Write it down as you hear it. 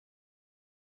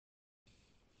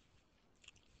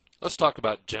Let's talk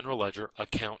about general ledger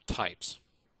account types.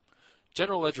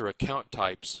 General ledger account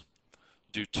types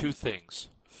do two things.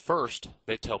 First,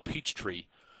 they tell Peachtree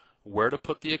where to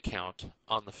put the account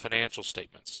on the financial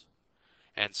statements.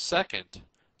 And second,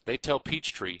 they tell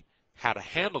Peachtree how to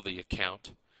handle the account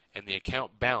and the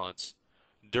account balance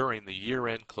during the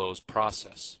year-end close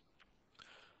process.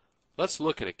 Let's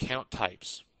look at account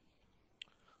types.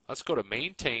 Let's go to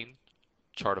Maintain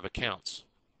Chart of Accounts.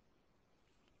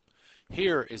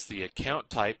 Here is the account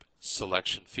type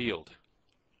selection field.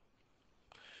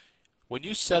 When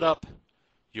you set up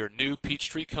your new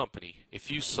Peachtree company, if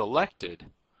you selected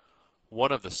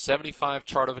one of the 75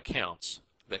 chart of accounts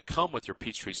that come with your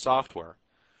Peachtree software,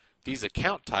 these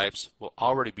account types will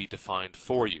already be defined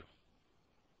for you.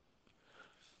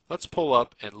 Let's pull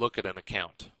up and look at an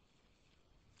account.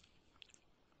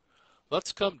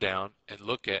 Let's come down and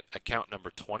look at account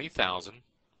number 20,000,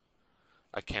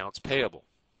 accounts payable.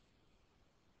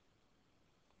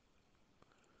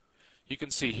 You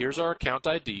can see here's our account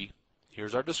ID,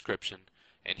 here's our description,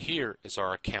 and here is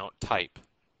our account type.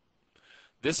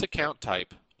 This account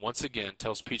type, once again,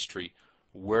 tells Peachtree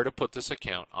where to put this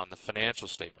account on the financial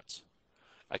statements.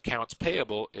 Accounts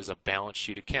payable is a balance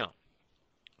sheet account.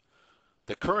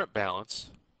 The current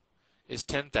balance is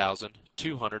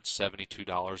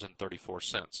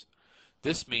 $10,272.34.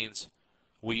 This means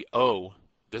we owe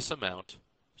this amount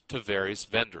to various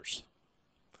vendors.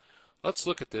 Let's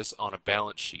look at this on a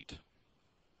balance sheet.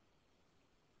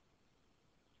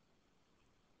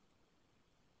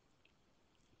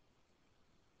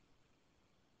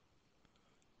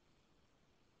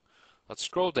 Let's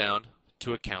scroll down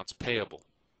to accounts payable.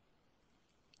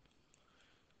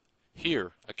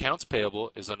 Here, accounts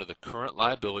payable is under the current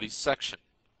liabilities section.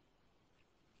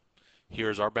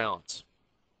 Here's our balance.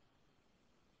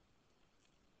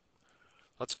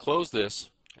 Let's close this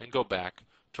and go back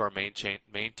to our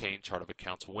Maintain Chart of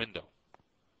Accounts window.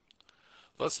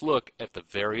 Let's look at the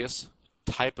various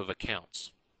type of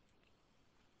accounts.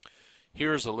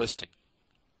 Here's a listing.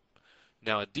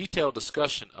 Now, a detailed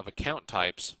discussion of account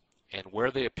types and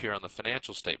where they appear on the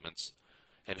financial statements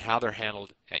and how they're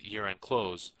handled at year-end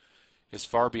close is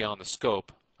far beyond the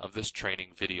scope of this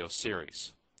training video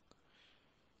series.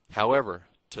 However,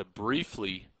 to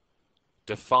briefly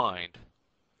define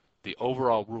the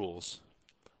overall rules,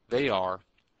 they are: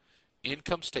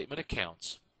 income statement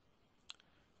accounts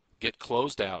get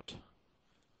closed out,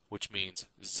 which means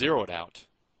zeroed out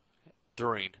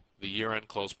during the year-end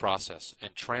close process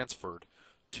and transferred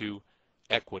to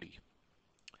equity.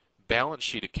 Balance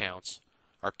sheet accounts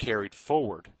are carried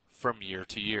forward from year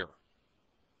to year.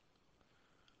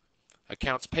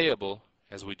 Accounts payable,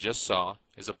 as we just saw,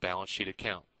 is a balance sheet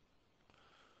account.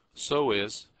 So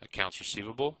is accounts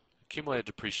receivable, accumulated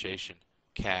depreciation,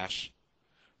 cash.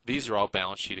 These are all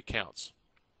balance sheet accounts.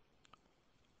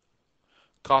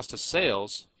 Cost of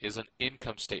sales is an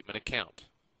income statement account.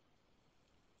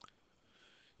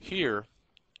 Here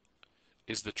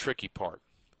is the tricky part.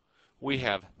 We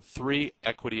have three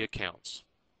equity accounts.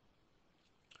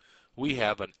 We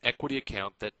have an equity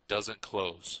account that doesn't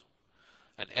close,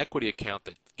 an equity account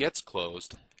that gets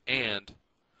closed, and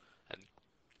an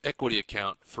equity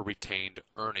account for retained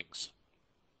earnings.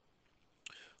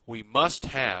 We must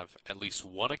have at least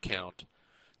one account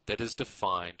that is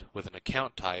defined with an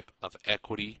account type of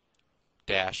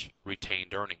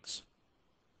equity-retained earnings.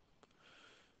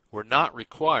 We're not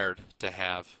required to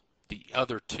have the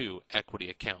other two equity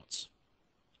accounts.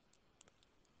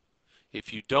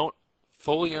 If you don't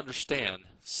fully understand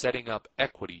setting up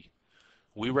equity,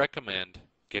 we recommend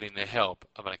getting the help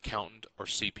of an accountant or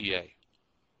CPA.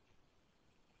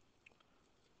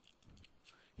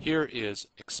 Here is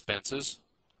expenses.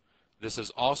 This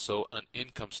is also an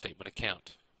income statement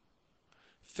account.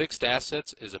 Fixed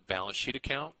assets is a balance sheet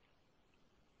account.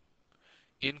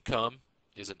 Income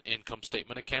is an income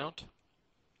statement account.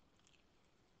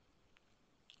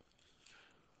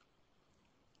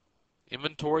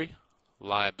 Inventory,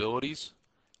 liabilities,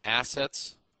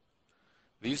 assets,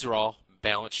 these are all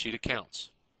balance sheet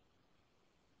accounts.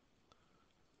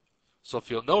 So if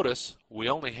you'll notice, we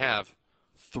only have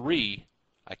three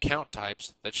account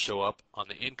types that show up on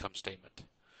the income statement.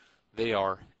 They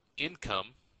are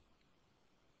income,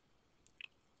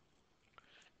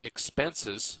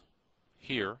 expenses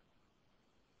here,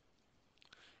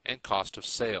 and cost of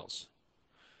sales.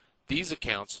 These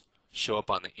accounts show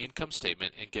up on the income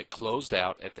statement and get closed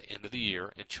out at the end of the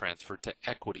year and transferred to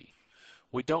equity.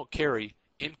 We don't carry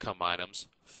income items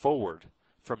forward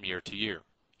from year to year.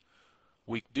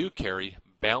 We do carry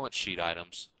balance sheet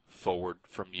items forward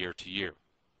from year to year.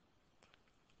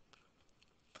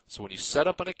 So when you set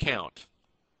up an account,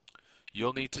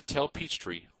 You'll need to tell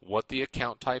Peachtree what the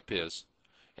account type is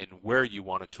and where you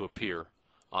want it to appear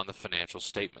on the financial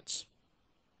statements.